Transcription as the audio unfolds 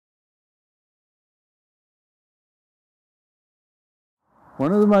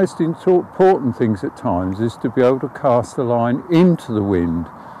One of the most important things at times is to be able to cast the line into the wind,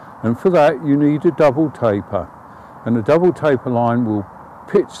 and for that you need a double taper, and a double taper line will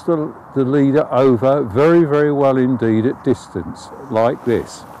pitch the leader over very, very well indeed at distance like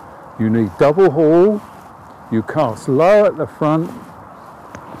this. You need double haul, you cast low at the front,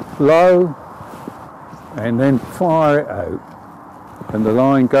 low, and then fire it out, and the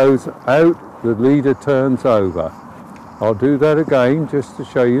line goes out, the leader turns over. I'll do that again just to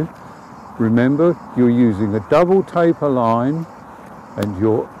show you. Remember, you're using a double taper line and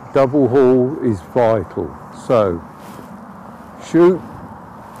your double haul is vital. So, shoot,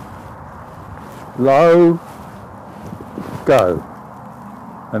 low, go,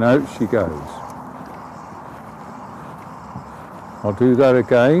 and out she goes. I'll do that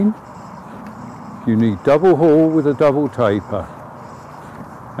again. You need double haul with a double taper,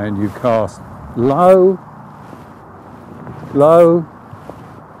 and you cast low, low,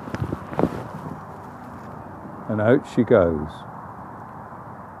 and out she goes.